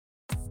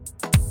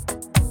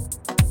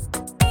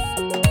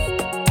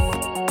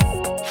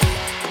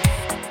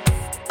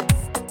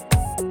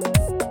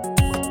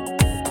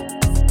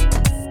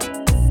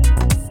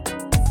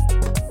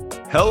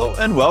Hello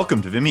and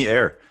welcome to Vimy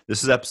Air.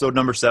 This is episode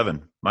number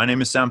 7. My name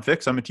is Sam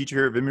Fix. I'm a teacher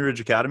here at Vimy Ridge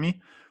Academy.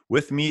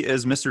 With me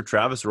is Mr.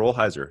 Travis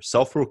Rollheiser,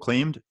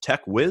 self-proclaimed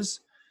tech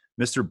whiz,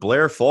 Mr.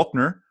 Blair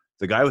Faulkner,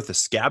 the guy with the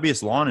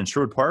scabbiest lawn in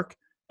Sherwood Park,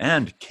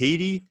 and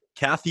Kathy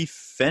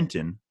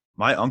Fenton,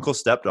 my uncle's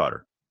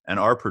stepdaughter, and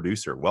our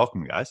producer.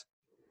 Welcome, guys.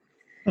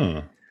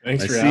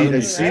 Thanks for having me.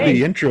 I see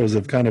the intros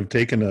have kind of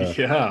taken a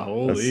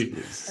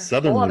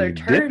southerly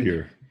dip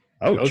here.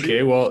 Oh,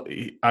 okay. Well,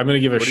 I'm going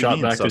to give a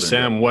shot back to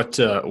Sam. What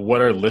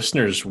our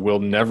listeners will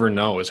never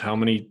know is how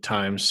many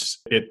times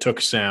it took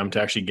Sam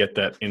to actually get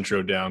that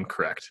intro down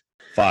correct.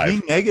 5.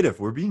 Being negative.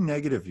 We're being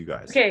negative, you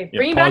guys. Okay,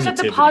 bringing back up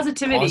to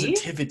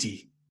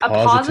positivity. A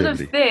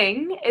positive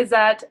thing is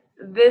that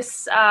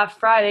this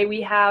Friday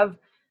we have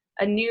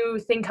a new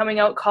thing coming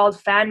out called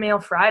Fan Mail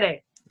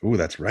Friday. Oh,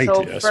 that's right.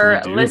 So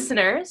for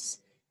listeners,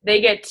 they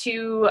get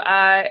to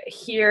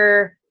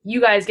hear you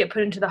guys get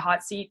put into the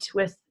hot seat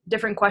with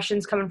different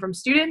questions coming from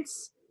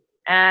students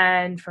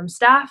and from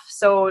staff.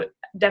 So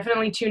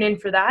definitely tune in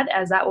for that,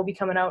 as that will be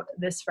coming out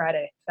this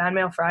Friday. Fan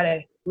Mail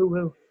Friday. Woo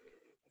woo.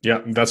 Yeah,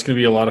 that's going to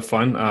be a lot of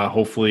fun.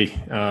 Hopefully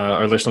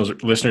our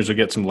listeners will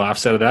get some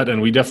laughs out of that. And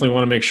we definitely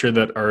want to make sure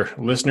that our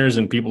listeners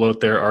and people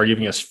out there are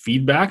giving us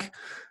feedback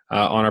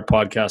on our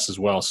podcast as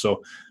well.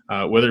 So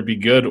whether it be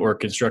good or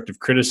constructive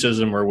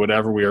criticism or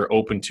whatever, we are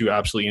open to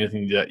absolutely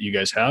anything that you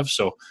guys have.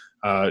 So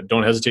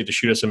don't hesitate to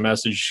shoot us a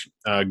message,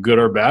 good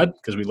or bad,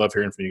 because we love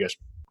hearing from you guys.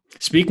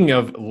 Speaking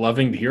of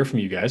loving to hear from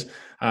you guys,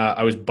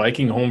 I was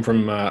biking home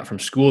from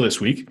school this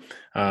week.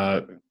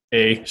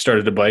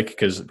 Started to bike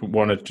because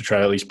wanted to try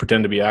to at least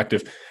pretend to be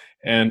active.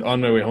 And on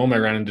my way home, I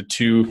ran into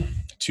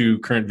two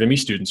current Vimy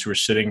students who were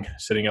sitting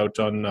out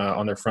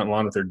on their front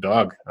lawn with their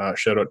dog.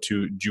 Shout out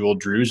to Jewel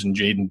Drews and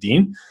Jaden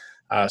Dean.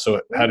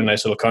 So I had a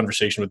nice little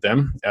conversation with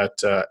them at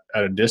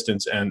a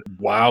distance, and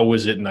wow,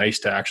 was it nice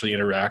to actually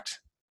interact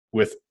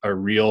with a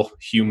real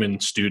human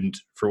student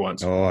for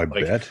once. Oh, I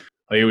bet.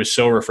 It was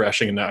so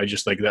refreshing, and I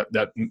just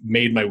that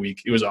made my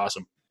week. It was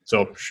awesome.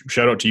 So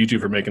shout out to you two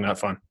for making that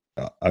fun.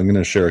 I'm going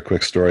to share a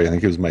quick story. I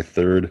think it was my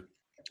 3rd,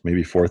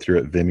 maybe 4th year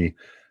at Vimy,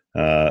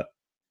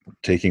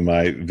 taking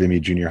my Vimy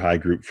junior high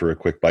group for a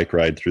quick bike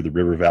ride through the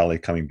River Valley,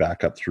 coming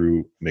back up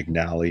through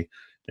McNally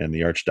and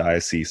the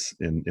Archdiocese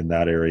in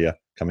that area,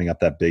 coming up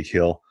that big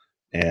hill,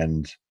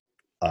 and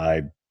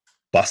I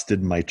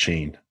busted my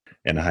chain.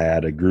 And I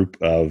had a group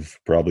of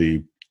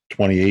probably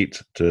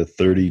 28 to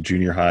 30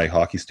 junior high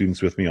hockey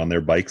students with me on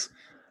their bikes.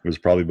 It was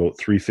probably about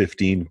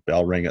 3:15.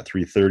 Bell rang at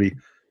 3:30.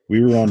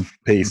 We were on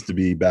pace to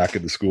be back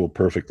at the school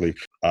perfectly.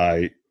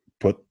 I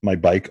put my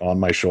bike on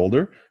my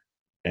shoulder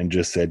and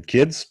just said,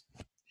 "Kids,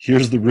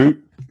 here's the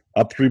route.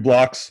 Up 3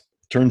 blocks,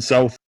 turn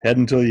south, head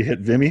until you hit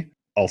Vimy.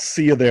 I'll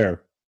see you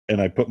there." And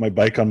I put my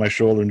bike on my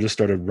shoulder and just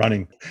started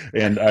running.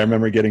 And I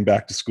remember getting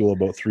back to school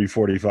about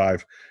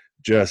 3:45,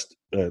 just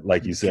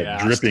like you said,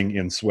 dripping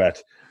in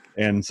sweat.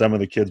 And some of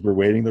the kids were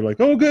waiting. They're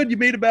like, "Oh, good, you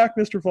made it back,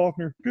 Mr.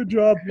 Faulkner. Good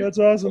job. That's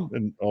awesome."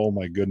 And oh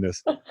my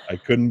goodness, I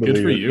couldn't believe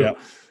good for it. You.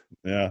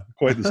 Yeah,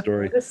 quite the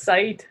story. The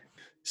sight.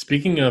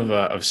 Speaking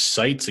of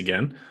sites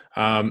again,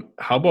 how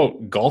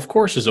about golf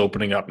courses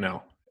opening up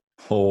now?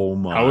 Oh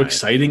my! How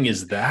exciting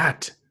is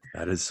that?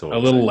 That is so. A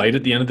little light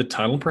at the end of the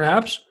tunnel,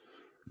 perhaps.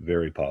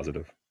 Very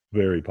positive.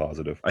 Very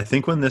positive. I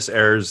think when this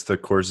airs, the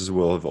courses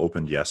will have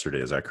opened yesterday.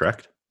 Is that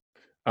correct?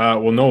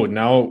 Well, no.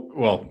 Now,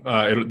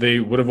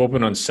 they would have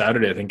opened on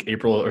Saturday. I think May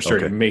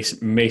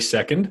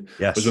 2nd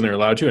was when they're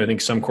allowed to. And I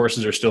think some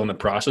courses are still in the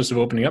process of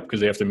opening up because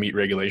they have to meet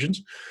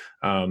regulations.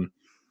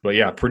 But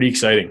yeah, pretty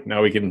exciting.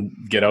 Now we can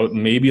get out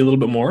maybe a little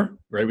bit more,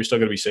 right? We still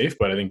got to be safe,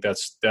 but I think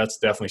that's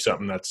definitely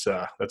something that's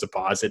a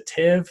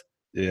positive.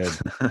 Yeah,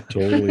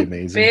 totally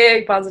amazing.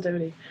 Big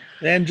positivity.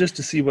 And just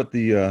to see what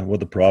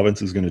the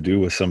province is going to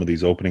do with some of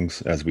these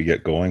openings as we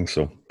get going.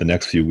 So the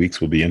next few weeks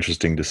will be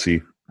interesting to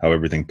see how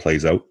everything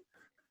plays out.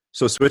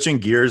 So switching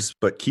gears,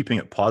 but keeping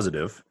it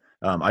positive.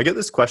 I get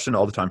this question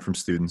all the time from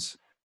students.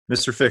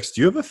 Mr. Fix,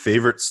 do you have a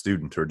favorite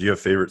student or do you have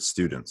favorite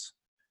students?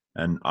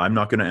 And I'm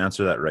not going to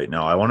answer that right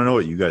now. I want to know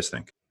what you guys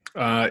think.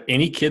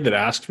 Any kid that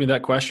asks me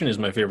that question is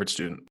my favorite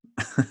student.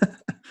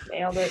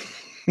 Nailed it.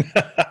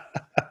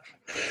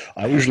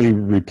 I usually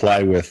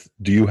reply with,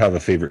 "Do you have a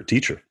favorite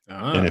teacher?"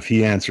 And if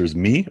he answers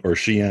me or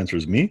she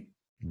answers me,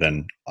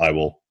 then I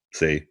will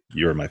say,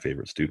 "You're my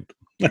favorite student."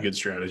 Good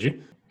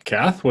strategy.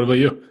 Kath, what about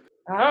you?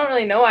 I don't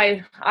really know.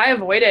 I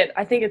avoid it.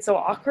 I think it's so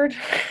awkward.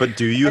 But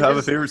do you have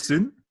a favorite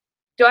student?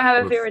 Do I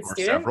have a favorite or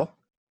student? Several?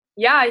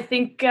 Yeah, I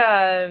think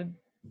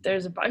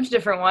there's a bunch of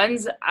different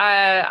ones.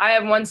 I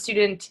have one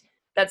student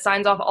that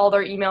signs off all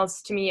their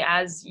emails to me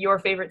as your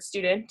favorite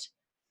student.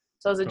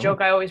 So as a joke,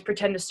 I always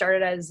pretend to start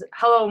it as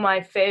 "hello, my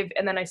fave,"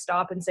 and then I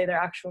stop and say their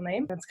actual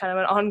name. That's kind of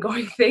an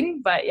ongoing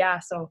thing, but yeah.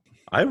 So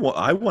I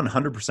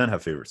 100%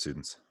 have favorite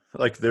students.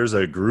 Like there's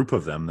a group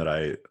of them that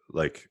I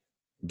like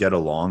get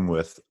along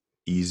with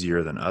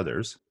easier than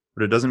others,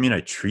 but it doesn't mean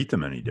I treat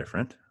them any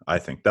different. I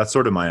think that's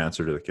sort of my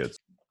answer to the kids.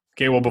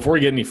 Okay, well, before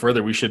we get any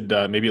further, we should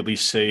maybe at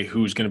least say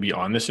who's going to be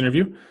on this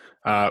interview.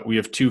 We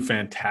have 2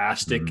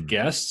 fantastic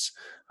guests.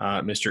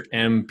 Mr.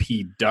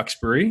 MP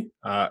Duxbury,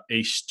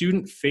 a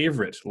student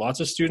favorite. Lots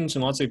of students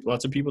and lots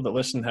of people that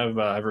listen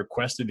have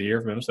requested to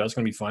hear from him, so that's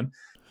going to be fun.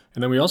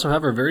 And then we also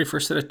have our very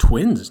first set of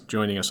twins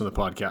joining us on the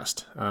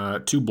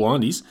podcast, two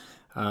blondies.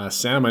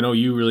 Sam, I know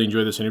you really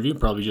enjoyed this interview,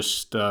 probably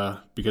just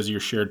because of your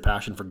shared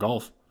passion for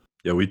golf.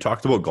 Yeah, we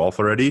talked about golf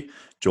already.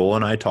 Joel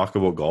and I talk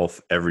about golf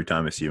every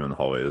time I see him in the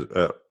hallway.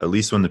 At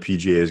least when the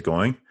PGA is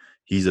going,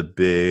 he's a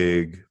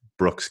big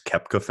Brooks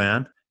Koepka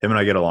fan. Him and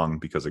I get along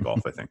because of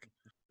golf, I think.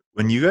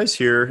 When you guys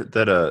hear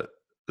that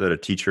a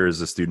teacher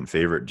is a student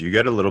favorite, do you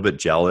get a little bit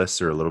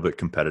jealous or a little bit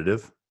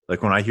competitive?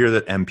 Like when I hear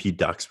that MP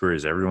Duxbury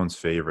is everyone's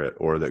favorite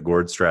or that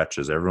Gord Stretch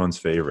is everyone's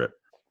favorite,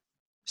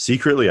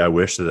 secretly I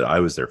wish that I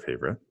was their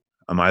favorite.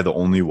 Am I the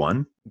only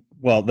one?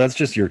 Well, that's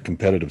just your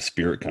competitive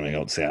spirit coming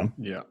out, Sam.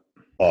 Yeah.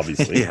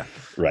 Obviously. Yeah.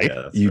 Right?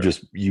 Yeah,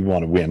 you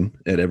want to win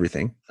at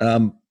everything.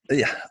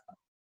 Yeah.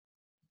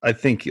 I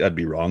think I'd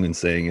be wrong in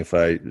saying if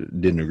I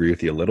didn't agree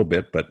with you a little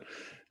bit, but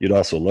you'd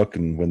also look,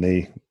 and when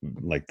they,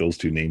 like those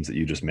two names that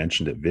you just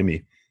mentioned at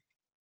Vimy,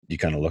 you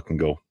kind of look and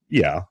go,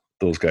 yeah,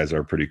 those guys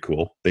are pretty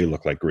cool. They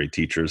look like great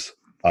teachers.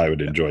 I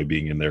would enjoy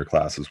being in their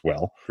class as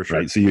well. For sure.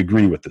 Right? So you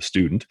agree with the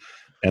student,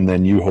 and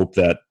then you hope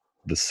that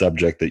the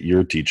subject that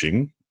you're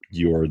teaching,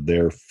 you're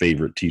their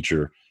favorite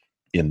teacher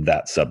in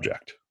that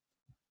subject.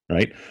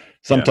 Right?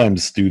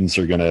 Sometimes students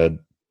are going to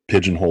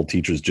pigeonhole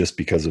teachers just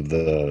because of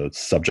the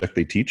subject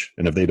they teach.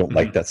 And if they don't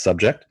like that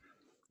subject,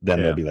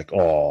 then they'll be like,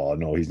 oh,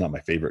 no, he's not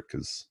my favorite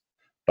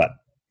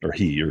or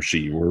he or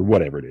she or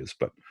whatever it is.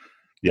 But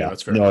yeah,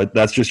 that's fair. No,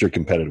 that's just your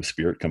competitive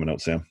spirit coming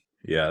out, Sam.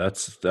 Yeah,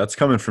 that's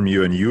coming from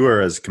you, and you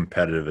are as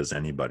competitive as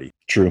anybody.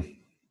 True.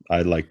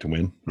 I like to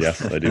win.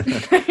 Yes, I do.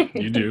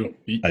 You do.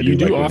 I You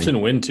do like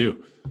often win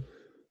too.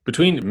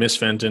 Between Miss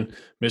Fenton,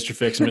 Mr.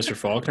 Fix, and Mr.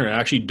 Faulkner, I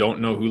actually don't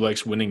know who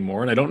likes winning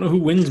more, and I don't know who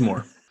wins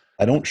more.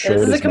 I don't show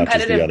it as much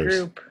as the others.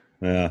 Group.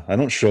 Yeah, I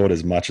don't show it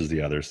as much as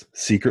the others.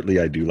 Secretly,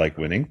 I do like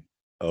winning.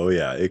 Oh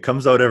yeah, it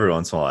comes out every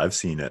once in a while. I've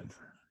seen it.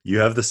 You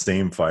have the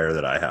same fire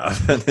that I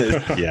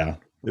have. Yeah,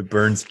 it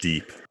burns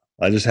deep.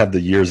 I just have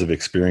the years of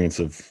experience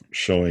of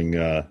showing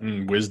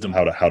wisdom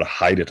how to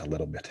hide it a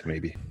little bit.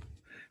 Maybe.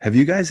 Have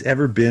you guys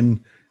ever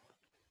been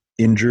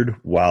injured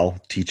while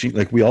teaching?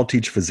 Like we all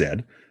teach phys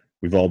ed.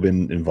 We've all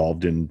been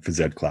involved in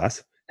phys ed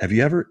class. Have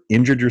you ever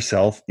injured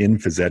yourself in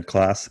phys ed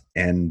class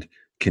and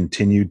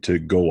continued to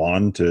go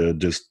on to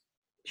just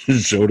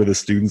show to the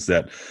students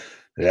that,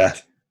 yeah,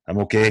 I'm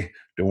okay.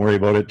 Don't worry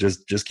about it.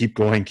 Just keep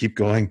going, keep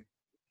going.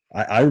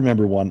 I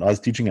remember I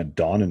was teaching at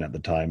Donnan at the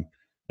time,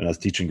 and I was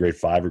teaching grade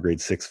 5 or grade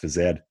 6 phys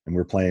ed, and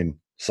we're playing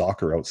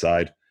soccer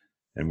outside,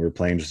 and we're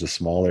playing just a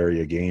small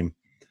area game.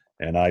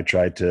 And I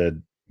tried to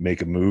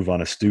make a move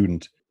on a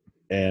student,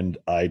 and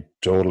I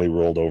totally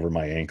rolled over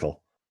my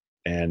ankle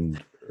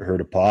and heard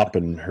a pop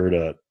and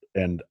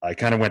and I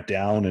kind of went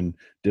down and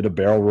did a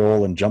barrel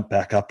roll and jumped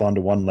back up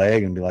onto one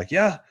leg and be like,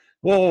 yeah,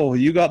 whoa,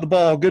 you got the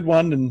ball, good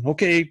one, and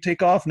okay,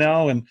 take off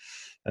now. And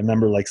I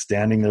remember like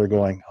standing there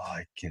going, oh,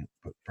 I can't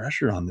put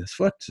pressure on this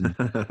foot.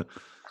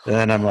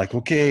 And I'm like,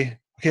 okay,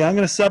 I'm going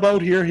to sub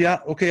out here. Yeah,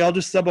 okay, I'll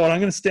just sub out.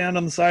 I'm going to stand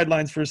on the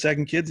sidelines for a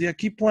second, kids. Yeah,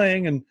 keep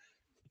playing. And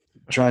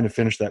trying to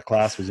finish that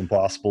class was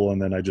impossible.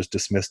 And then I just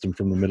dismissed him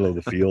from the middle of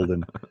the field.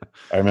 And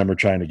I remember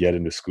trying to get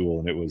into school,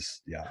 and it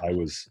was, I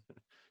was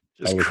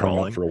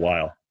hung up for a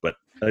while. But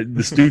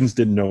the students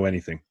didn't know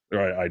anything. Or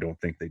I don't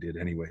think they did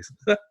anyways.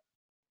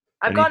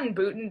 I've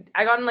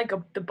gotten like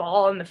the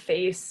ball in the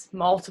face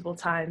multiple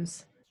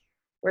times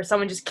where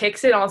someone just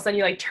kicks it and all of a sudden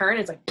you like turn,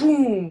 it's like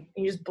boom,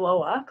 and you just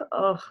blow up.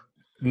 Ugh.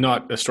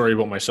 Not a story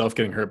about myself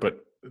getting hurt,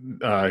 but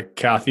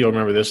Kathy, I'll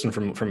remember this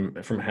one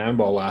from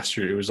handball last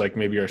year. It was like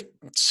maybe our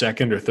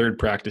second or third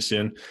practice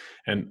in,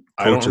 and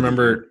I don't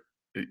remember.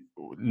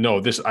 No,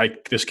 this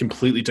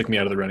completely took me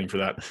out of the running for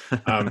that.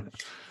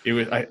 It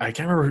was I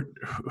can't remember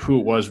who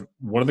it was.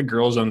 One of the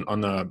girls on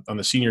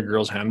the senior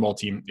girls handball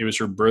team. It was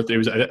her birthday.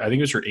 I think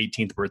it was her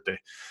 18th birthday,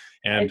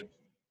 and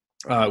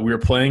we were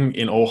playing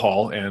in O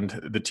Hall, and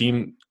the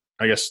team,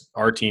 I guess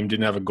our team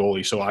didn't have a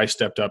goalie, so I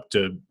stepped up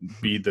to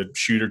be the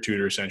shooter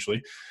tutor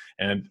essentially.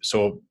 And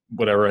so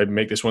whatever, I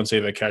make this one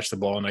save, I catch the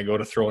ball, and I go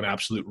to throw an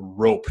absolute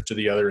rope to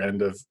the other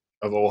end of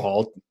O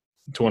Hall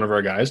to one of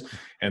our guys,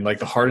 and like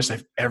the hardest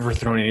I've ever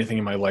thrown anything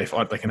in my life,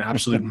 like an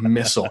absolute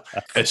missile.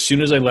 As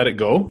soon as I let it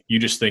go, you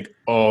just think,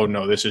 oh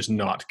no, this is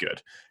not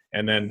good.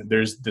 And then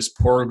there's this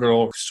poor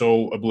girl,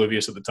 so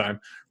oblivious at the time,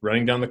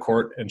 running down the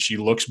court, and she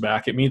looks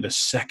back at me the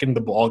second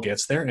the ball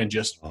gets there and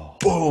just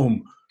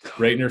boom,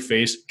 right in her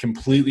face,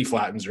 completely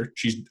flattens her.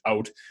 She's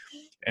out.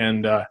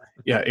 And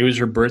it was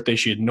her birthday.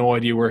 She had no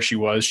idea where she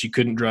was. She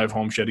couldn't drive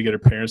home. She had to get her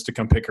parents to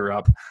come pick her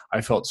up.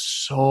 I felt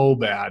so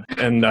bad.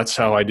 And that's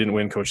how I didn't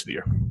win Coach of the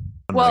Year.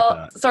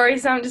 Well, sorry,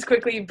 Sam, just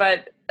quickly,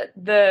 but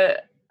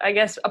I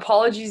guess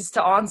apologies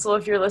to Ansel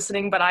if you're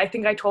listening, but I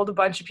think I told a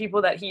bunch of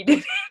people that he did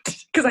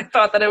it because I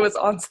thought that it was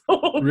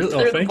Ansel really?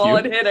 threw the ball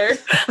and hit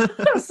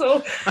her.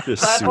 So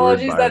my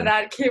apologies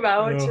that came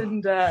out,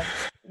 and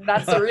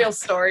that's the real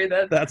story.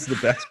 That's the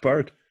best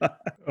part.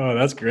 Oh,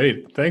 that's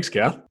great. Thanks,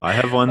 Kath. I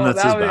have one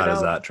that's as bad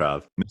as that,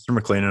 Trav. Mr.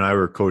 McLean and I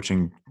were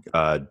coaching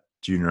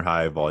junior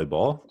high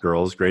volleyball,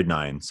 girls grade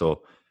 9.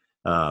 So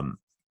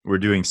we're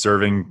doing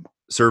serve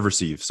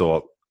receive.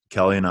 So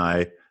Kelly and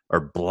I are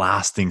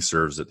blasting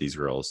serves at these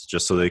girls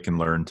just so they can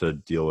learn to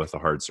deal with a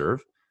hard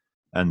serve.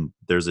 And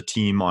there's a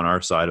team on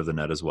our side of the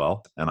net as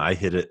well. And I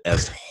hit it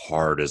as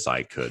hard as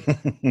I could.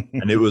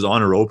 And it was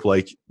on a rope,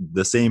 like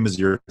the same as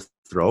your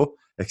throw,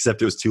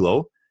 except it was too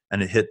low.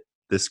 And it hit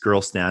this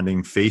girl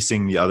standing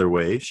facing the other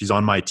way. She's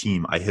on my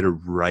team. I hit her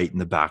right in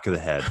the back of the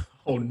head.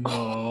 Oh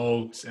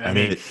no,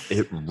 Sammy. And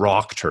it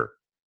rocked her.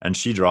 And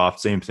she dropped,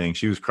 same thing.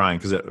 She was crying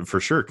because it for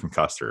sure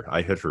concussed her.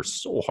 I hit her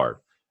so hard.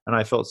 And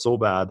I felt so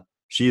bad.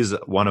 She is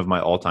one of my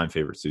all-time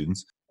favorite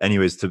students.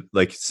 Anyways, to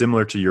like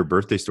similar to your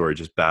birthday story,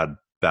 just bad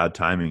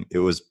timing. It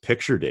was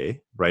picture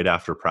day right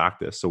after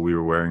practice. So we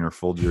were wearing our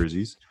full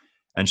jerseys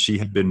and she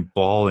had been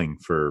bawling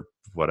for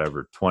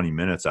 20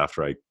 minutes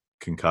after I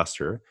concussed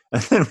her.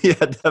 And then we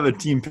had to have a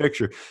team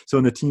picture. So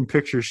in the team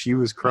picture, she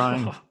was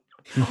crying.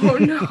 Oh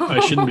no. I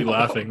shouldn't be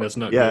laughing. That's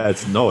not good.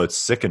 It's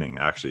sickening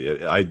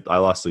actually. I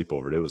lost sleep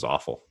over it. It was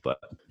awful. But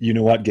you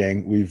know what,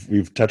 gang?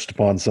 We've touched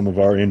upon some of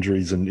our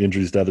injuries and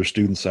injuries to other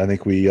students. I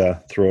think we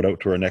throw it out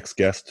to our next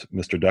guest,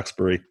 Mr.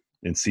 Duxbury,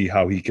 and see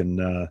how he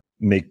can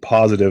make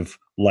positive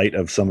light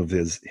of some of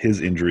his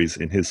injuries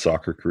in his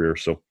soccer career.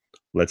 So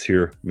let's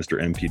hear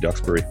Mr. MP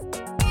Duxbury.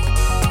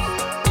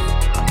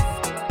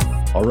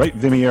 All right,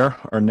 Vimy Air,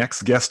 our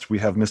next guest, we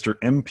have Mr.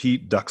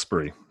 MP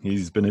Duxbury.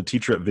 He's been a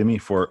teacher at Vimy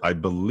for, I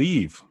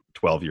believe,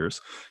 12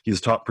 years. He's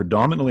taught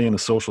predominantly in the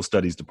social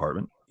studies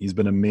department. He's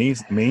been a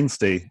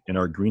mainstay in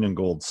our green and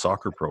gold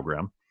soccer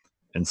program.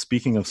 And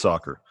speaking of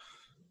soccer,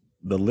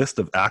 the list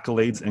of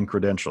accolades and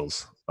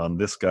credentials on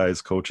this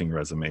guy's coaching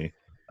resume,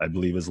 I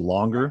believe, is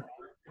longer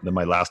than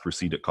my last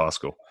receipt at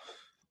Costco.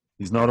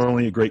 He's not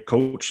only a great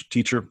coach,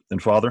 teacher, and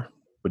father,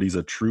 but he's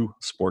a true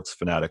sports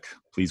fanatic.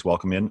 Please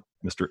welcome in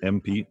Mr.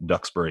 MP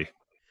Duxbury.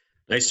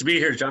 Nice to be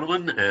here,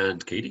 gentlemen,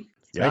 and Katie.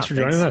 Thanks for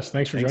joining us.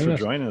 Thanks for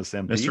joining us,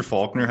 MP. Mr.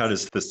 Faulkner had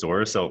his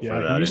thesaurus out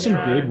for that. He used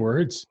some big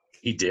words.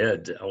 He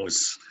did.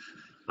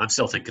 I'm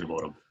still thinking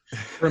about him.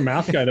 For a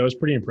math guy, that was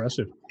pretty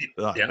impressive.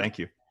 Yeah. Thank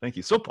you.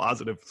 So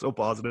positive.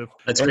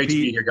 That's great to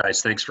be here,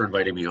 guys. Thanks for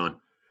inviting me on.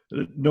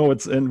 No,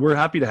 and we're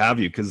happy to have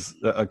you because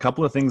a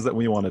couple of things that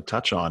we want to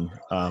touch on,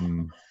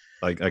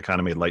 I kind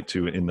of made light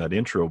to in that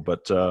intro,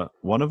 but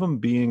one of them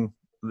being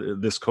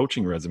this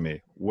coaching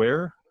resume.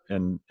 Where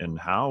and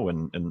how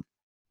and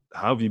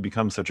how have you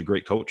become such a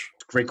great coach?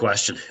 Great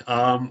question.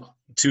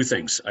 Two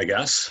things, I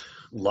guess.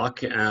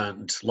 Luck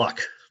and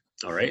luck.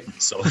 All right.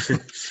 So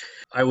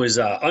I was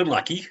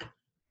unlucky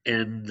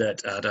in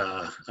that at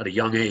a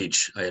young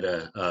age, I had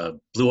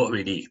blew out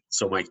my knee.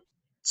 So my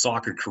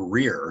soccer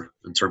career,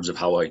 in terms of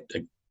how I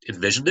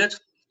envisioned it,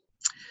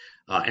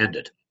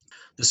 ended.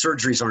 The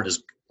surgeries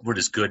weren't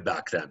as good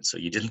back then, so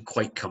you didn't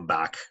quite come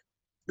back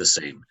the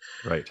same.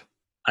 Right.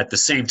 At the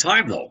same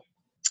time, though,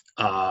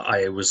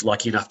 I was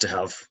lucky enough to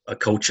have a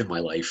coach in my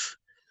life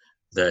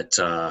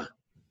that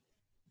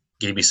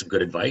gave me some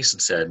good advice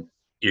and said,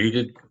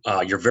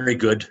 you're very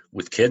good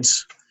with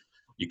kids.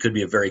 You could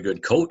be a very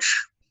good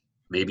coach.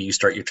 Maybe you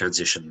start your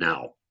transition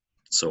now.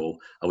 So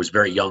I was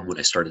very young when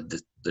I started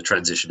the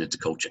transition into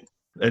coaching.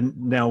 And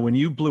now when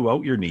you blew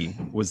out your knee,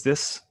 was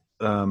this,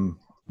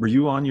 were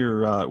you on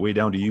your way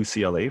down to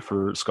UCLA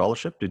for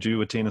scholarship? Did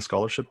you attain a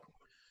scholarship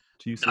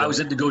to UCLA? I was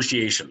in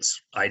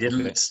negotiations. I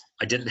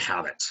didn't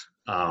have it,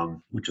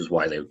 which is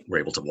why they were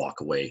able to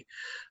walk away.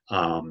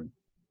 And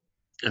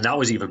that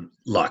was even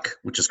luck,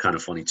 which is kind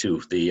of funny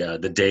too.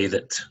 The day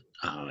that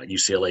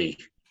UCLA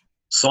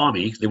saw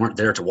me, they weren't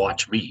there to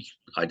watch me.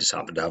 I just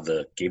happened to have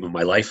the game of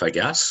my life, I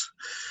guess.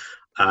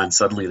 And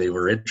suddenly they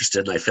were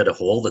interested and I fit a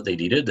hole that they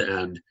needed.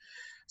 And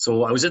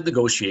so I was in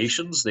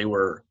negotiations. They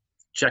were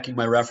checking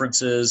my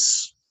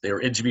references. They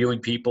were interviewing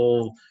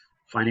people,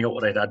 finding out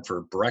what I'd had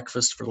for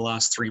breakfast for the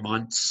last 3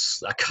 months,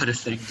 that kind of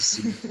thing,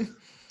 to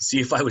see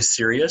if I was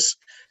serious.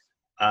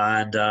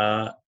 And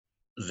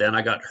then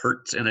I got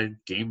hurt in a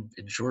game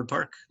in Sherwood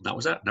Park. And that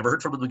was it. Never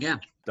heard from them again.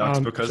 That's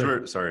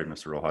sorry,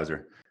 Mr.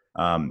 Rollheiser.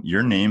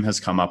 Your name has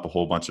come up a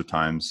whole bunch of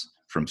times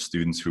from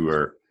students who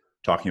are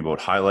talking about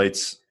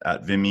highlights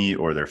at Vimy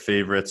or their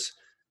favorites.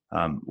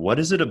 What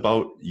is it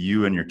about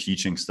you and your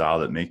teaching style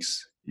that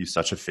makes you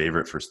such a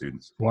favorite for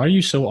students? Why are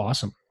you so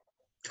awesome?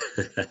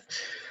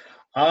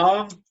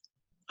 I'm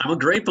a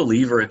great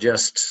believer in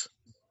just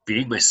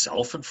being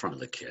myself in front of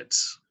the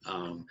kids.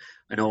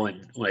 I know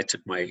when I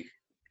took my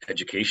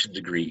education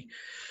degree,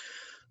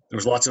 there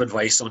was lots of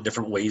advice on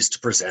different ways to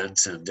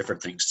present and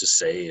different things to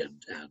say.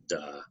 And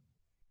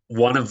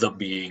one of them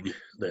being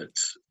that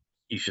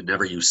you should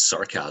never use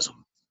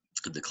sarcasm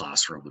in the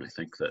classroom. And I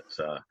think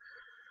that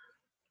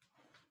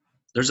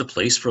there's a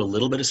place for a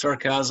little bit of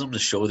sarcasm to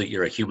show that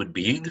you're a human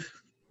being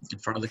in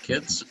front of the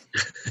kids.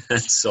 And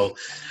so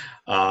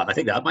I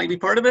think that might be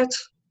part of it.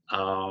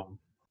 I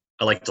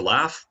like to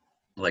laugh.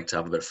 I like to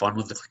have a bit of fun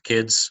with the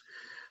kids.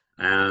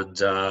 And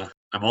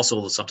I'm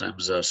also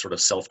sometimes sort of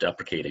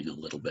self-deprecating a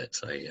little bit.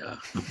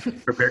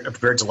 I'm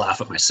prepared to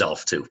laugh at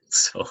myself too.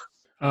 So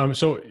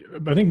So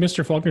I think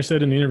Mr. Faulkner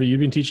said in the interview,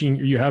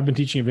 you have been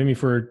teaching at Vimy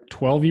for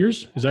 12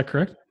 years. Is that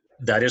correct?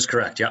 That is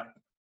correct. Yeah.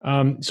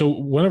 So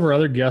one of our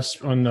other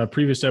guests on the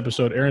previous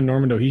episode, Aaron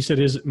Normando, he said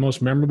his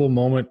most memorable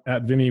moment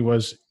at Vimy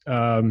was,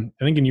 I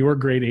think in your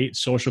grade 8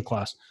 social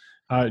class.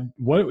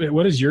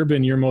 What has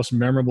been your most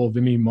memorable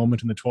Vimy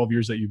moment in the 12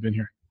 years that you've been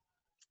here?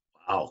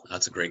 Wow,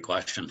 that's a great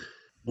question.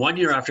 One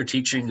year after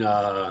teaching,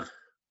 it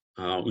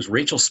was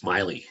Rachel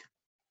Smiley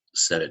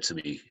said it to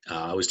me.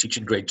 I was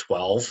teaching grade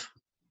 12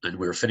 and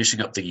we were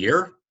finishing up the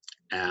year,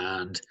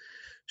 and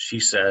she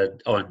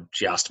said, and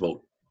she asked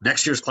about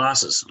next year's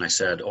classes. And I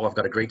said, I've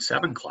got a grade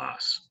 7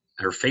 class.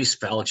 And her face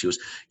fell and she goes,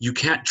 you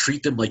can't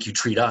treat them like you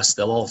treat us.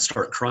 They'll all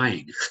start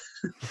crying.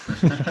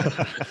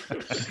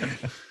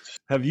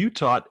 Have you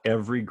taught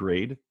every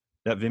grade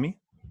at Vimy?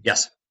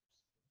 Yes.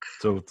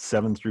 So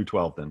 7 through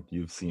 12 then.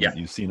 You've seen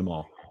them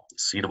all.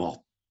 Seen them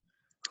all.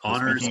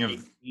 Honors,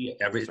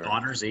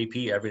 honors, AP,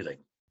 everything.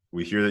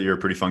 We hear that you're a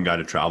pretty fun guy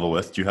to travel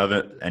with. Do you have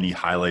any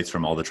highlights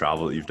from all the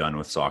travel that you've done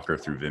with soccer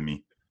through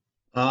Vimy?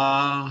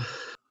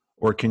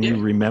 Or can you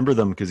remember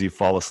them because you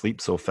fall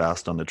asleep so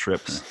fast on the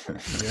trips?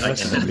 I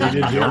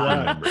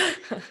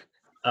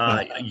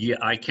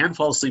can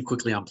fall asleep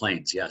quickly on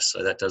planes. Yes,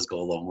 so that does go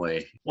a long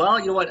way. Well,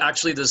 you know what?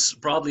 Actually, this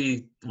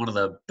probably one of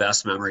the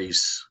best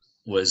memories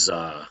was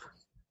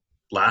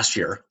last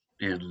year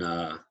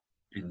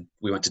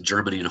we went to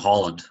Germany and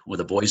Holland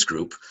with a boys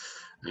group,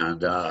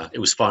 and it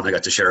was fun. I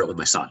got to share it with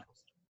my son.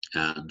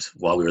 And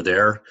while we were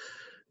there,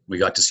 we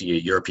got to see a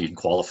European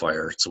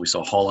qualifier. So we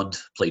saw Holland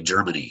play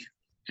Germany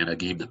in a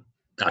game that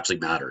actually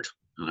mattered,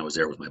 and I was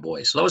there with my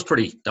boys. So that was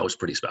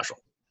pretty special.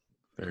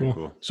 Very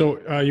cool. So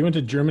you went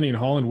to Germany and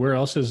Holland. Where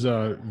else has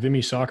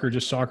Vimy soccer,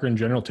 just soccer in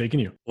general, taken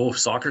you?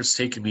 Soccer's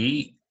taken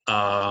me.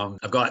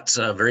 I've got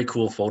very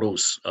cool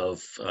photos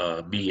of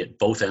me at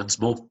both ends,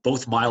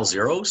 both mile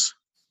zeros.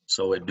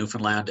 So in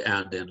Newfoundland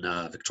and in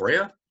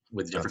Victoria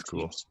with different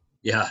teams.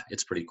 Yeah,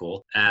 it's pretty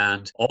cool.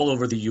 And all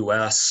over the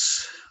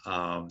U.S.,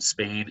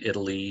 Spain,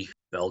 Italy,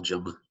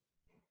 Belgium,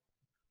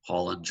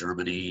 Holland,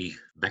 Germany,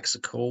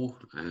 Mexico,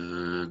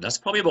 and that's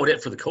probably about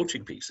it for the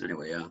coaching piece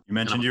anyway. Yeah. You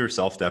mentioned you were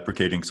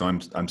self-deprecating, so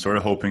I'm sort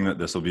of hoping that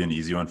this will be an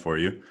easy one for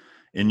you.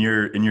 In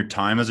your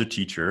time as a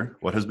teacher,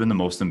 what has been the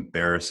most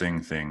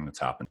embarrassing thing that's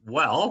happened?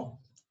 Well,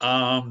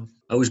 I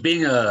was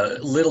being a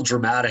little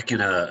dramatic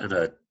in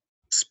a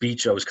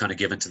speech I was kind of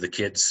giving to the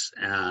kids,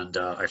 and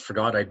I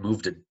forgot I'd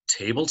moved a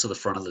table to the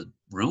front of the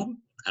room,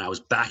 and I was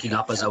backing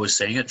up as I was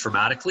saying it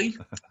dramatically,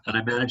 and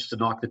I managed to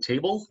knock the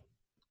table,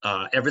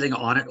 everything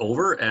on it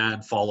over,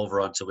 and fall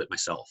over onto it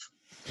myself.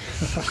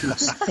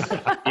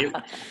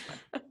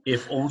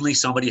 If only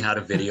somebody had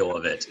a video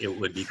of it, it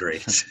would be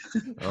great.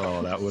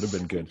 Oh, that would have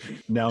been good.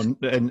 Now,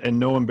 and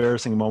no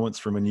embarrassing moments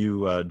from when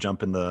you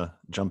jump in the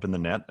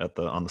net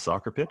on the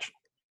soccer pitch.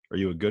 Are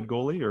you a good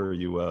goalie, or are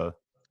you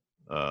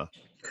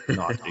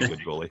not a good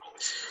goalie?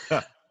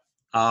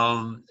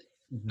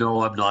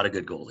 No, I'm not a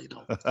good goalie.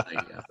 No.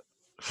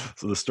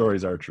 So the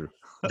stories are true.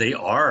 They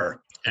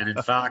are, and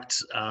in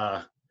fact,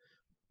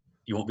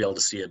 you won't be able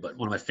to see it, but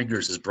one of my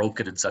fingers is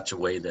broken in such a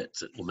way that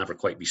it will never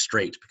quite be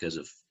straight because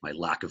of my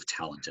lack of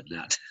talent in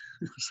that.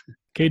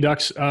 Okay,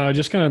 Dux,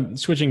 just kind of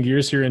switching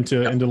gears here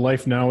into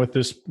life now with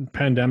this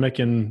pandemic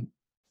and,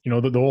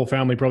 the whole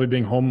family probably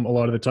being home a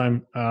lot of the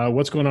time.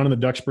 What's going on in the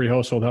Duxbury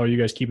household? How are you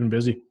guys keeping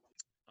busy?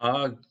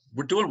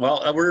 We're doing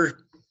well. We're a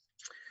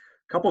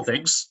couple of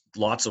things,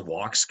 lots of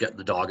walks, getting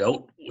the dog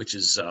out, which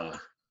has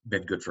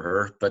been good for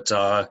her, but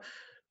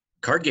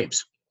card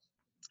games.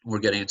 We're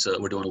doing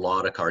a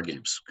lot of card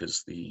games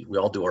because we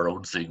all do our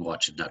own thing,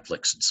 watching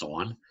Netflix and so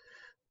on.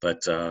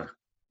 But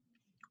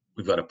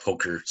we've got a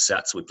poker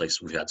set, so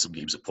we've had some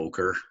games of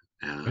poker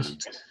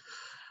and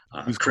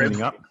who's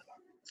cleaning up?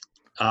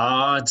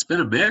 It's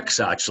been a mix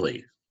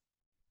actually.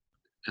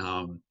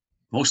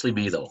 Mostly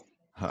me though.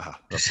 Of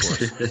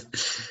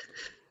course.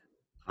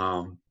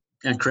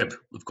 And crib,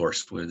 of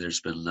course. Where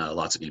there's been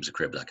lots of games of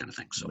crib, that kind of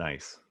thing. So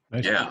nice.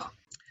 Yeah,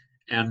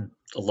 and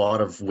a lot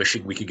of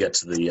wishing we could get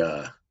to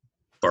the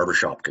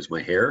barbershop because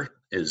my hair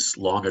is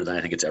longer than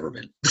I think it's ever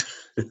been.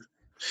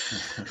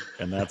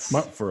 And that's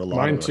for a lot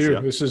mine of us, too.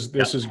 yeah. This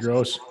is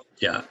gross.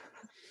 Yeah.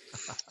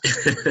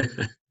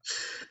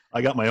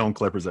 I got my own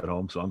clippers at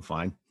home, so I'm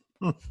fine.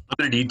 I'm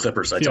gonna need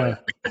clippers. I can't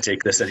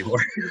take this anymore.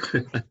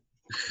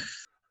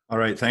 All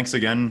right. Thanks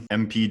again,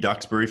 MP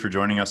Duxbury, for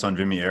joining us on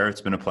Vimy Air.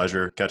 It's been a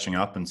pleasure catching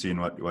up and seeing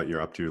what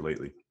you're up to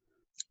lately.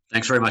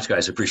 Thanks very much,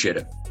 guys. Appreciate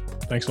it.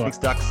 Thanks a lot. Thanks,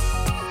 Dux.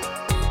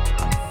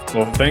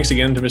 Well, thanks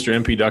again to Mr.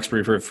 MP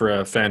Duxbury for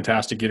a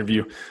fantastic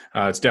interview.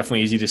 It's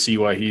definitely easy to see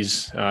why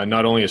he's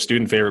not only a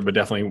student favorite, but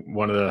definitely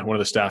one of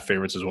the staff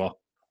favorites as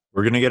well.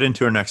 We're going to get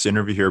into our next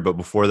interview here, but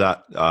before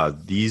that,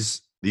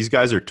 these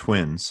guys are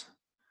twins,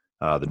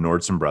 the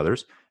Nordstrom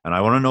brothers, and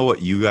I want to know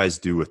what you guys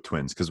do with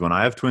twins, because when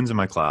I have twins in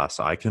my class,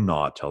 I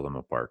cannot tell them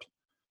apart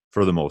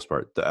for the most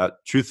part.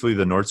 Truthfully,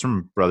 the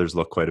Nordstrom brothers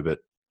look quite a bit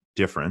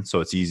different,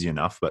 so it's easy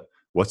enough, but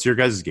what's your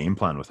guys' game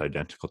plan with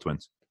identical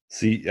twins?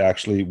 See,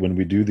 actually, when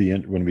we did the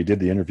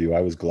interview,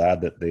 I was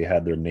glad that they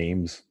had their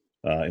names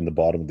in the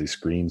bottom of these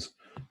screens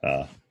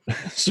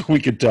so we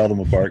could tell them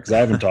apart, because I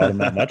haven't taught them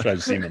that much.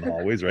 I've seen them in the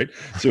hallways, right?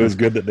 So it was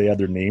good that they had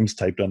their names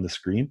typed on the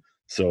screen.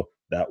 So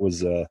that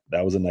was a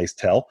nice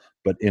tell.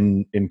 But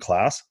in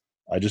class,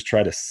 I just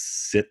try to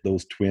sit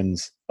those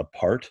twins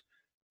apart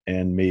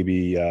and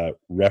maybe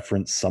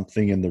reference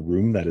something in the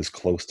room that is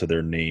close to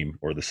their name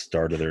or the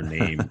start of their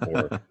name,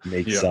 or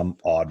make some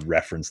odd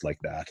reference like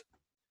that.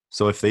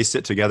 So if they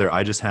sit together,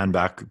 I just hand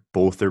back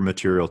both their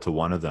material to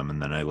one of them,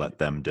 and then I let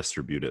them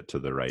distribute it to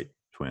the right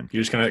twin. You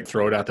just kind of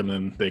throw it at them,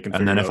 and they can.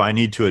 And then if I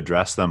need to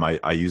address them,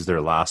 I use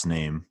their last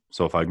name.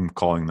 So if I'm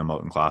calling them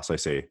out in class, I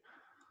say,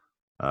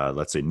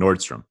 let's say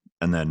Nordstrom,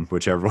 and then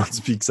whichever one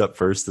speaks up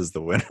first is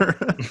the winner.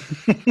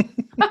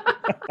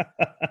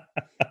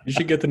 You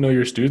should get to know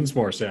your students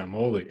more, Sam.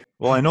 Holy.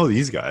 Well, I know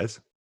these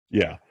guys.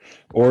 Yeah.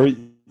 Or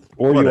you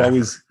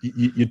always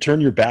you turn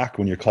your back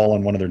when you're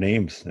calling one of their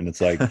names, and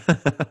it's like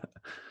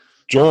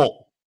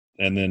Joel,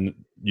 and then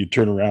you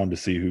turn around to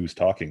see who's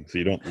talking, so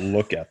you don't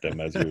look at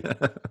them as you're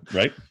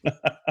right.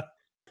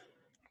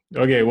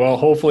 Okay, well,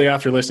 hopefully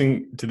after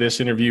listening to this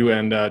interview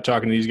and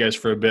talking to these guys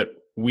for a bit,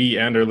 we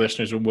and our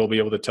listeners will be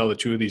able to tell the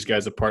two of these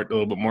guys apart a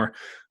little bit more.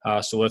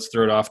 So let's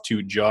throw it off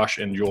to Josh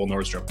and Joel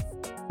Nordstrom.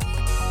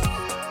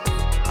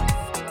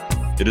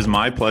 It is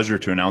my pleasure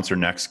to announce our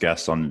next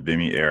guests on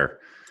Vimy Air.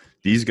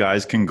 These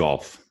guys can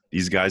golf.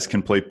 These guys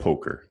can play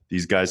poker.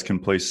 These guys can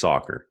play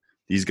soccer.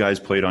 These guys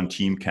played on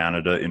Team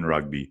Canada in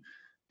rugby.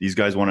 These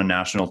guys won a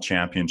national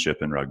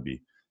championship in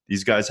rugby.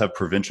 These guys have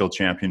provincial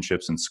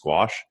championships in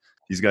squash.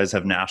 These guys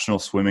have national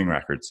swimming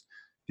records.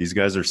 These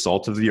guys are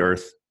salt of the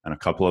earth and a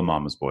couple of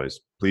mama's boys.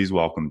 Please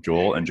welcome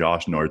Joel and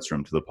Josh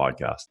Nordstrom to the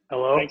podcast.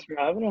 Hello. Thanks for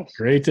having us.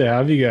 Great to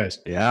have you guys.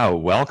 Yeah,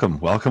 welcome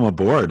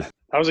aboard.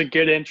 That was a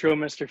good intro,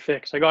 Mr.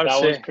 Fix. I got to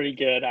say. That was pretty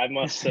good, I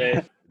must say.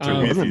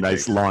 It was a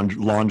nice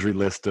laundry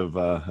list of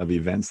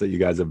events that you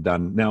guys have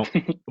done. Now,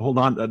 hold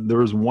on. There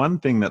was one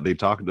thing that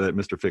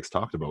Mr. Fix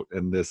talked about,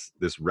 and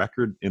this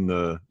record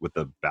with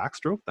the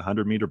backstroke, the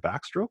 100-meter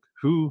backstroke.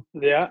 Who?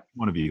 Yeah.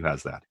 One of you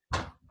has that?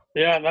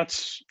 Yeah, that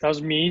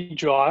was me,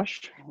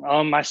 Josh.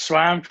 I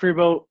swam for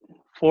about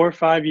 4 or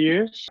 5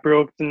 years.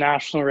 Broke the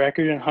national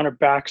record in 100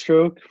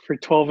 backstroke for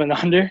 12 and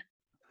under.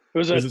 It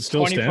was Does it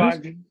still 25.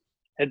 stand?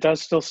 It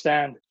does still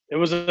stand. It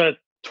was a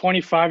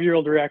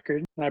 25-year-old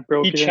record, and I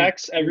broke it. He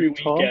checks every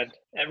 12. weekend.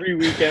 Every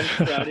weekend,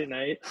 Friday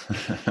night.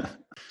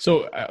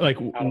 So,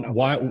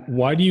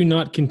 why do you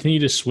not continue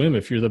to swim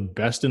if you're the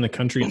best in the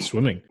country at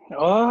swimming?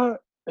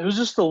 It was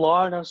just a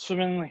lot. I was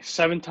swimming like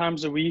 7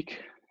 times a week,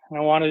 and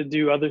I wanted to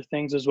do other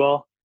things as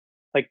well,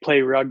 like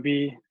play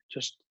rugby,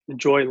 just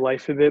enjoy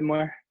life a bit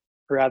more,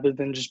 rather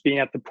than just being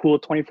at the pool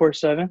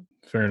 24/7.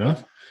 Fair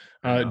enough.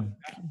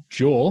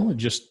 Joel,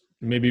 just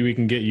maybe we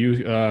can get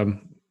you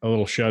a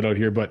little shout out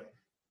here, but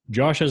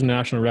Josh has a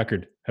national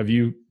record. Have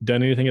you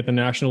done anything at the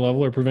national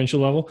level or provincial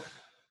level?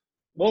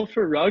 Well,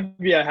 for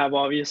rugby, I have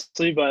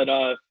obviously, but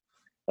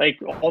like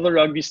all the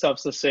rugby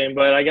stuff's the same.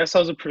 But I guess I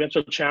was a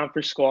provincial champ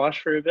for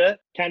squash for a bit.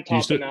 Can't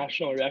top the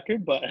national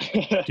record, but.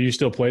 Do you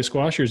still play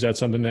squash, or is that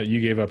something that you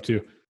gave up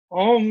too?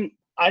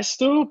 I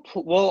still,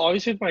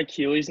 obviously with my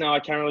Achilles now, I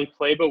can't really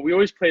play, but we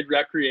always played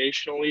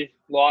recreationally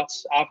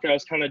lots after I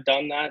was kind of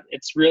done that.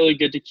 It's really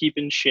good to keep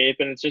in shape,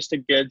 and it's just a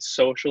good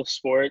social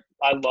sport.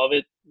 I love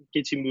it. It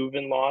gets you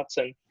moving lots,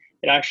 and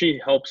it actually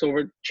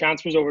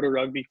transfers over to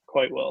rugby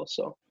quite well.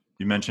 So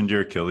you mentioned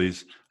your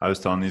Achilles. I was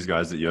telling these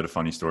guys that you had a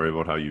funny story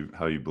about how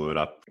you blew it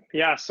up.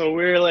 Yeah, so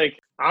we were like,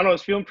 I don't know, I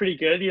was feeling pretty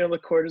good. The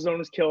cortisone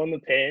was killing the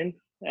pain.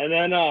 And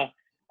then I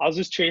was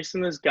just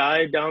chasing this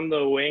guy down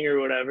the wing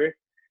or whatever.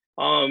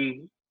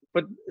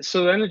 But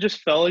so then it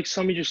just felt like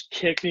somebody just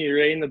kicked me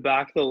right in the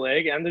back of the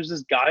leg, and there's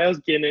this guy I was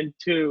getting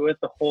into with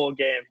the whole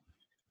game.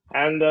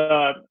 And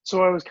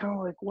so I was kind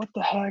of like, what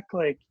the heck?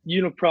 Like,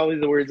 probably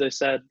the words I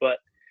said, but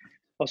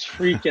I was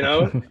freaking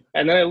out.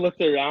 And then I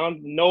looked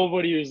around,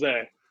 nobody was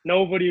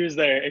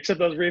there,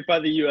 except I was right by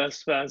the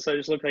US fence, so I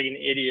just looked like an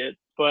idiot.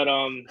 But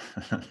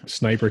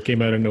Sniper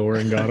came out of nowhere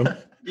and got him.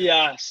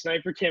 Yeah,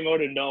 Sniper came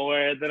out of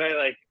nowhere. Then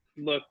I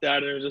looked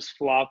at it, it was just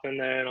flopping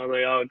there, and I was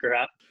like, oh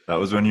crap. That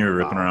was when you were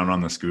ripping around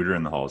on the scooter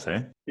in the halls,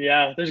 hey?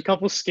 Yeah, there's a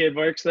couple skid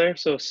marks there,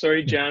 so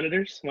sorry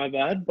janitors, my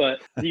bad, but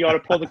you got to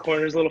pull the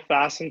corners a little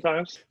fast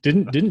sometimes.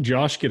 Didn't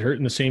Josh get hurt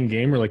in the same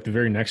game or like the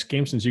very next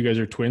game, since you guys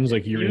are twins?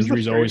 Like your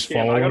injuries always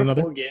follow one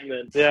another?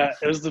 Yeah,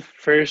 it was the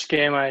first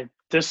game. I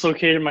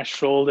dislocated my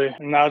shoulder,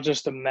 and that was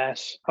just a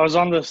mess. I was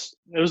on this,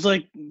 it was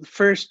like the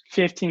first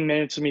 15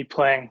 minutes of me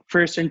playing,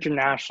 first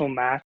international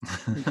match,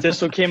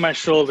 dislocated my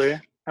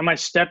shoulder. And my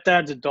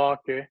stepdad's a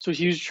doctor, so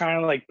he was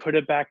trying to put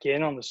it back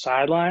in on the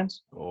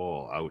sidelines.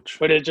 Oh, ouch.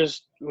 But it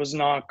just was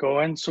not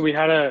going. So we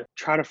had to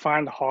try to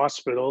find the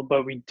hospital,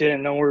 but we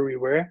didn't know where we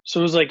were. So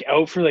it was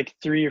out for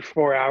 3 or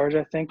 4 hours,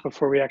 I think,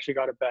 before we actually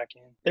got it back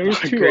in. There was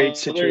two great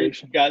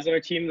situations. Guys on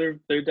our team,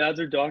 their dads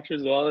are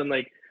doctors as well, and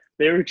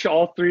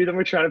all three of them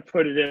were trying to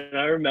put it in.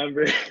 I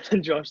remember.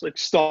 And Josh like,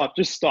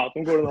 just stop.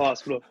 I'm going to the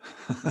hospital.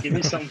 Give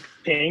me some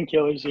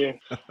painkillers here.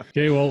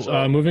 Okay,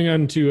 well, moving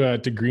on to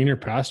greener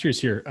pastures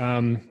here.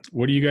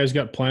 What do you guys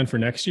got planned for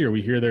next year?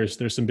 We hear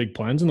there's some big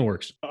plans in the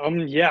works.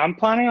 Yeah, I'm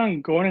planning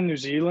on going to New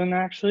Zealand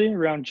actually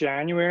around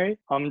January.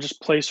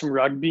 Just play some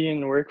rugby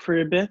and work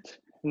for a bit.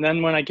 And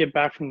then when I get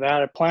back from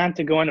that, I plan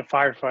to go into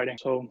firefighting.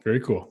 So very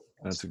cool.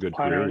 That's a good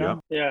career. Right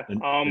yeah.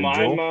 And I'm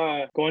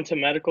going to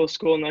medical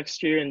school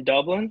next year in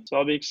Dublin, so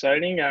that'll be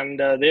exciting. And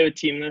they have a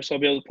team there, so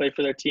I'll be able to play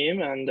for their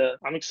team. And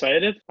I'm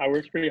excited. I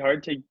worked pretty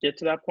hard to get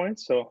to that point.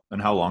 So.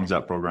 And how long is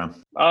that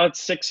program? It's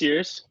 6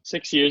 years.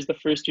 6 years. The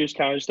first year's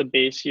kind of just a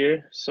base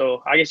year.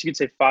 So I guess you could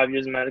say 5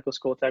 years of medical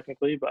school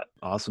technically. But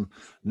awesome.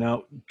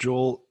 Now,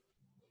 Joel,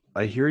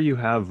 I hear you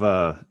have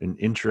an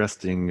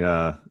interesting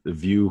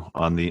view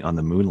on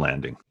the moon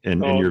landing,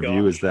 and your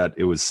view is that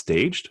it was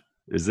staged.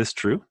 Is this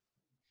true?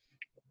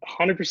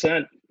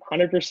 100%.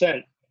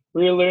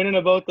 We were learning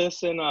about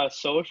this in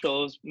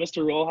socials.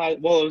 Mr. Rollhide,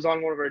 it was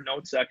on one of our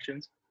note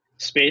sections.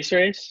 Space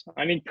race.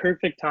 I mean,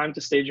 perfect time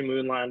to stage a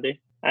moon landing.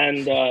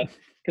 And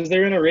because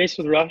they're in a race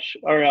with Russia,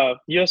 or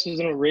US was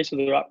in a race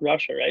with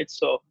Russia, right?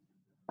 So,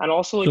 and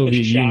also like Soviet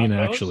the Union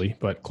shadows. Actually,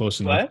 but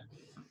close enough.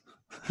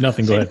 What?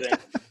 Nothing. Go ahead.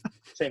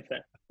 Same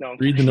thing. No,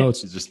 read the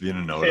notes. He's just being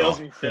a know-it-all.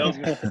 Fails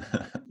me.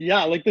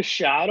 Yeah, like the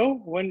shadow,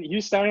 when he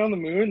was standing on the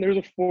moon, there's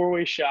a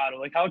four-way shadow.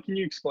 Like, how can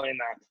you explain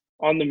that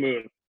on the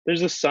moon?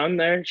 There's a sun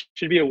there.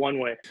 Should be a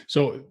one-way.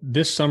 So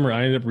this summer,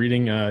 I ended up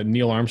reading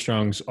Neil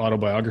Armstrong's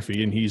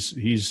autobiography, and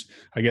he's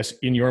I guess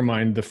in your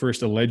mind the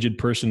first alleged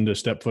person to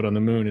step foot on the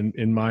moon. And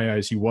in my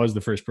eyes, he was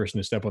the first person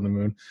to step on the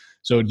moon.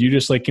 So do you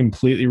just like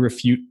completely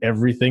refute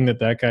everything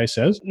that guy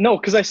says? No,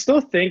 because I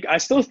still think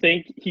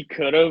he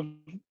could have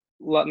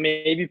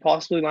maybe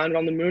possibly landed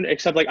on the moon.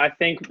 Except like I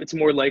think it's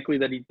more likely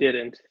that he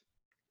didn't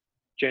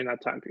during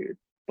that time period.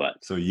 But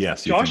so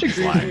yes, Josh agrees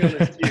with me on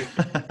this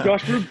too.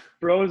 Josh, we're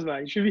bros,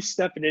 man. You should be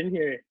stepping in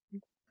here.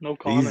 No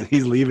comment.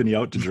 He's leaving you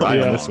out to dry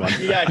on this one.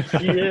 Yeah,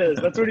 he is.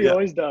 That's what he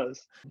always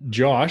does.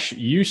 Josh,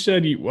 you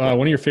said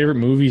one of your favorite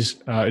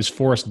movies is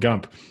Forrest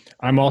Gump.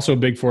 I'm also a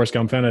big Forrest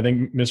Gump fan. I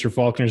think Mr.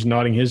 Faulkner's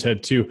nodding his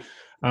head too.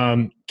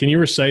 Can you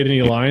recite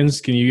any lines?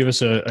 Can you give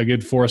us a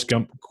good Forrest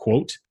Gump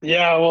quote?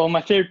 Yeah, well,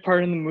 my favorite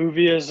part in the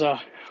movie is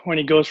when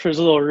he goes for his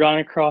little run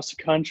across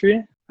the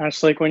country.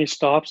 That's like when he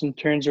stops and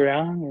turns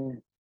around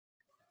and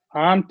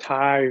I'm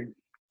tired.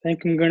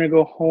 Think I'm going to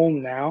go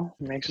home now.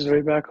 Makes his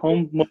way back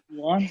home.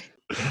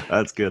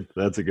 That's good.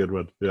 That's a good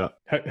one. Yeah.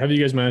 Have you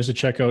guys managed to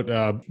check out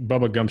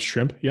Bubba Gump's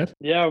Shrimp yet?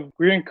 Yeah,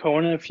 we were in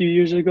Kona a few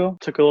years ago.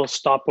 Took a little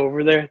stop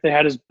over there. They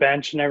had his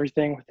bench and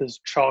everything with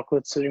his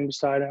chocolate sitting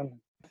beside him.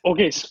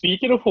 Okay,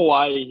 speaking of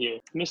Hawaii here,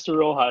 Mr.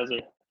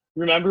 Rollheiser,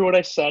 remember what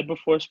I said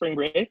before spring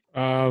break?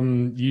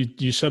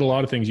 You said a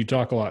lot of things. You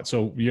talk a lot,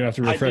 so you have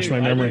to refresh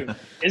my memory.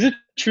 Is it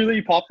true that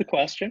you popped the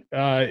question?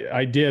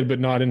 I did, but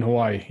not in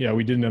Hawaii. Yeah,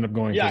 we didn't end up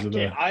going because of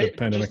the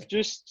pandemic.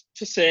 Just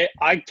to say,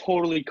 I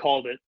totally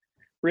called it.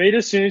 Right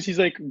as soon as he's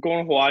like going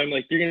to Hawaii, I'm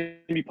like, you're going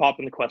to be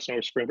popping the question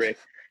over spring break.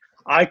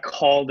 I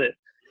called it.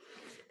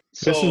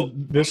 So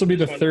this will be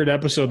the third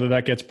episode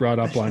that gets brought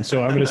up on.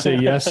 So I'm going to say,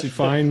 yes,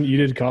 fine, you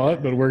did call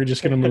it, but we're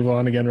just going to move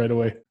on again right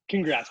away.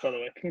 Congrats, by the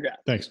way.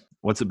 Congrats. Thanks.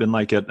 What's it been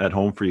like at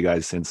home for you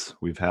guys since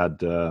we've had,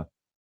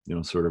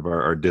 sort of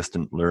our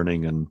distant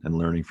learning and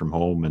learning from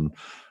home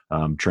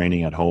and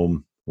training at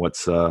home? What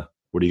have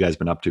you guys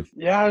been up to?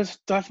 Yeah, it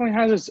definitely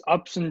has its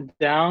ups and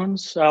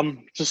downs.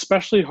 It's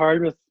especially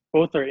hard with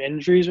both our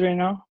injuries right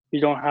now. We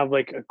don't have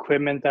like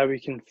equipment that we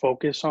can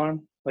focus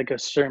on, like a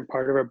certain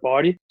part of our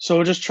body. So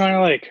we're just trying to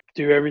like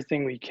do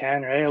everything we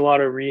can, right? A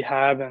lot of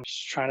rehab and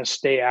just trying to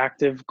stay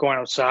active, going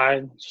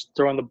outside, just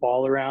throwing the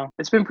ball around.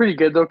 It's been pretty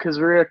good though, because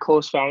we're a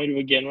close family to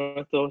begin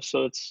with though.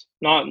 So it's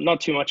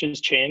not too much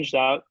has changed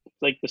out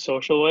like the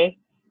social way.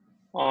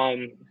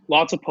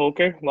 Lots of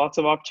poker, lots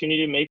of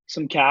opportunity to make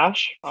some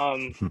cash.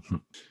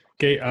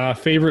 Okay,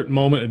 favorite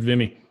moment at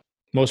Vimy?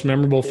 Most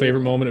memorable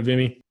favorite moment at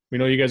Vimy? We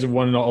know you guys have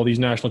won all these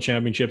national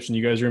championships and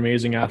you guys are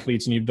amazing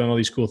athletes and you've done all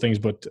these cool things,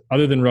 but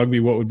other than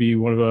rugby, what would be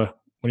one of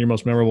your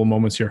most memorable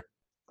moments here?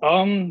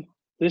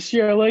 This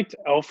year I liked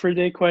Alfred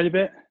Day quite a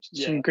bit.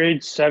 Some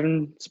grade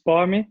 7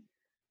 spot me.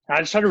 I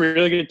just had a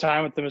really good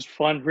time with them. It was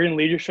fun. We're in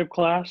leadership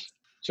class.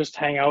 Just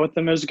hang out with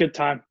them. It was a good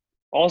time.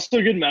 Also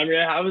a good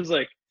memory I have is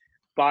like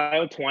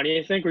bio 20,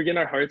 I think. We're getting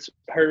our heart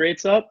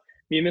rates up.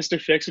 Me and Mr.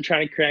 Fix are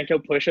trying to crank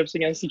out push-ups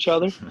against each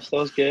other. So that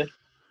was good.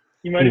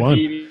 You might have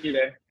beat me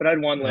there, but I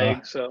had one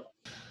leg, so.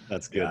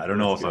 That's good. Yeah, I don't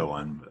know if I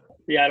won. But.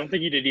 Yeah, I don't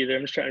think you did either.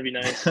 I'm just trying to be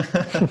nice.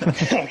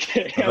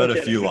 Okay. I've had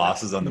a few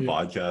losses on the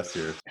podcast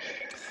here.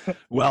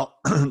 Well,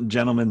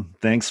 gentlemen,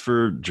 thanks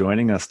for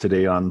joining us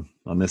today on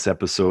this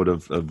episode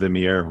of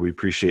Vimy Air. We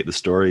appreciate the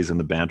stories and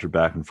the banter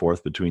back and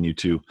forth between you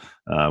two.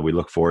 We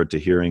look forward to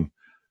hearing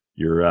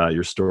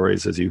your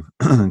stories as you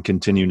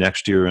continue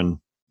next year and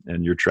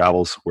your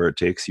travels where it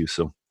takes you.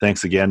 So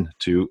thanks again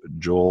to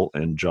Joel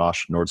and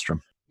Josh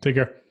Nordstrom. Take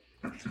care.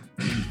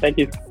 Thank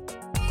you.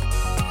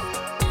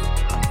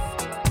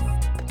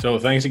 So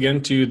thanks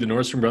again to the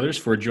Nordstrom brothers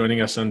for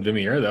joining us on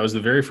Vimy Air. That was the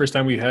very first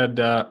time we had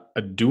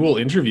a dual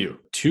interview,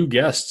 2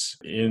 guests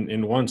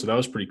in one. So that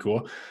was pretty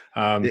cool.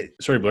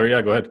 Sorry, Blair.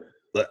 Yeah, go ahead.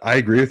 I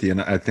agree with you,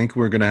 and I think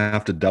we're going to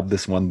have to dub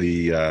this one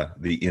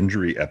the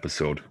injury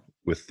episode,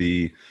 with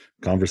the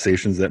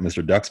conversations that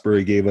Mr.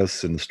 Duxbury gave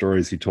us and the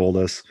stories he told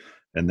us,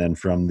 and then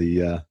from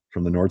the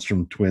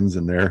Nordstrom twins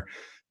and their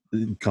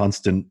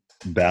constant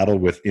battle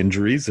with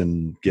injuries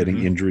and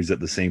getting injuries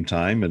at the same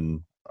time, and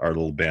our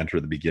little banter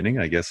at the beginning.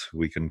 I guess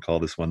we can call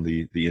this one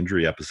the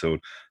injury episode.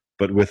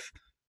 But with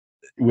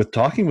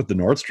talking with the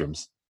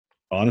Nordstroms,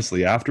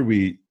 honestly, after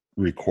we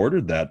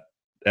recorded that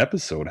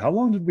episode, how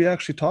long did we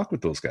actually talk with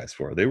those guys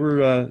for? They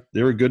were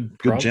good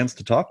gents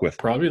to talk with.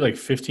 Probably like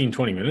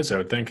 15-20 minutes, I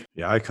would think.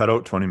 Yeah, I cut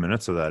out 20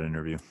 minutes of that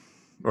interview,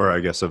 or I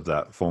guess of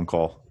that phone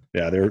call.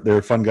 Yeah,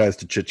 they're fun guys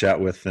to chit chat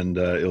with, and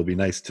it'll be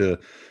nice to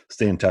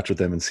stay in touch with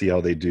them and see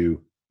how they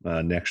do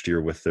next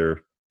year with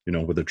their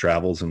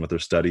travels and with their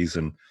studies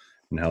and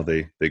how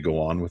they go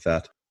on with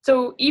that.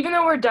 So even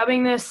though we're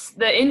dubbing this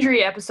the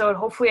injury episode,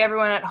 hopefully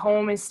everyone at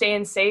home is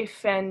staying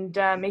safe and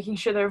making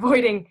sure they're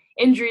avoiding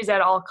injuries at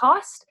all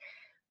costs.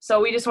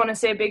 So we just want to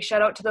say a big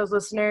shout out to those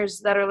listeners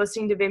that are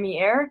listening to Vimy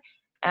Air,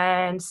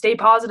 and stay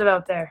positive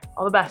out there.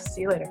 All the best.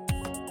 See you later.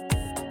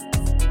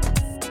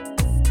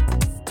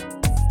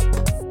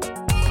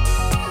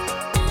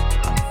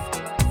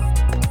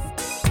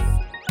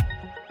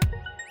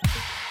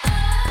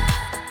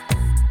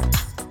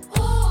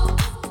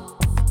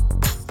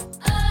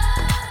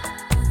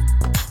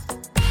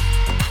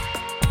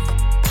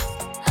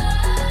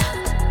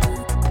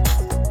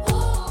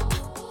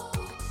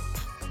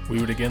 We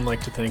would again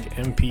like to thank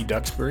MP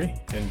Duxbury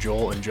and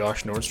Joel and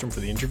Josh Nordstrom for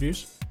the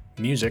interviews.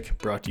 Music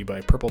brought to you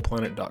by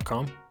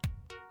purpleplanet.com.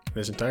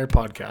 This entire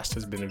podcast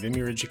has been a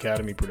Vimy Ridge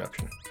Academy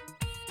production.